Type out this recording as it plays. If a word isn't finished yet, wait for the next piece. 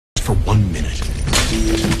for 1 minute.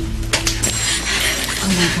 Oh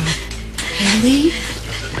my God. Haley?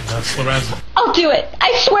 That's Lorenzo. I'll do it.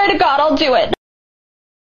 I swear to God, I'll do it.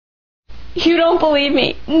 You don't believe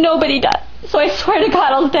me. Nobody does. So I swear to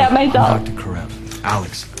God, I'll stab myself. Dr. Karev.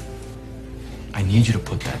 Alex, I need you to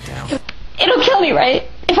put that down. It'll kill me, right?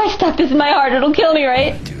 If I stuck this in my heart, it'll kill me,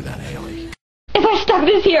 right? Don't do that, Haley. If I stuck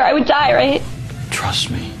this here, I would die, right?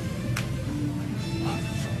 Trust me.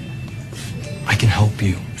 I can help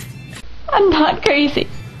you. I'm not crazy.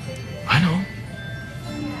 I know.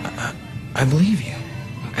 I believe you.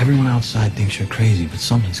 Everyone outside thinks you're crazy, but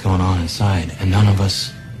something's going on inside, and none of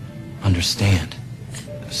us understand.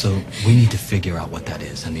 So we need to figure out what that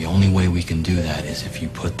is, and the only way we can do that is if you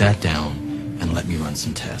put that down and let me run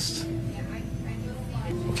some tests.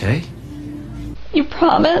 Okay? You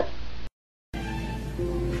promise?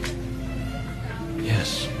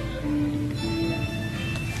 Yes.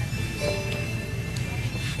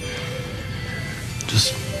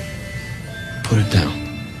 Just put it down.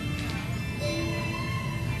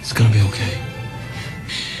 It's gonna be okay.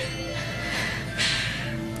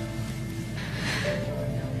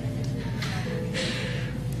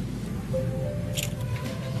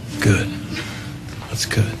 Good. That's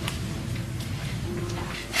good.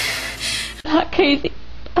 I'm not crazy.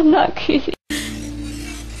 I'm not crazy.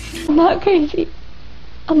 I'm not crazy.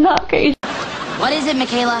 I'm not crazy. What is it,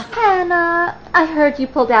 Michaela? Hannah, I heard you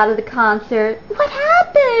pulled out of the concert. What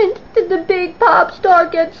happened? Did the big pop star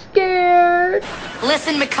get scared?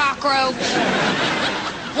 Listen, McCockroach.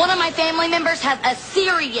 One of my family members has a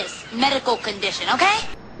serious medical condition, okay?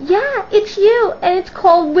 Yeah, it's you, and it's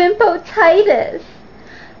called wympotitis.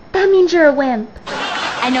 That means you're a wimp.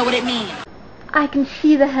 I know what it means. I can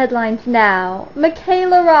see the headlines now.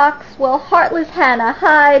 Michaela rocks while heartless Hannah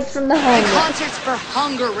hides from the The homeless. concert's for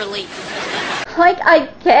hunger relief. Like I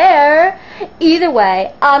care. Either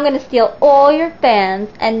way, I'm gonna steal all your fans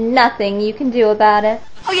and nothing you can do about it.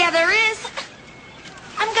 Oh yeah, there is.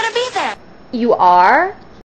 I'm gonna be there. You are?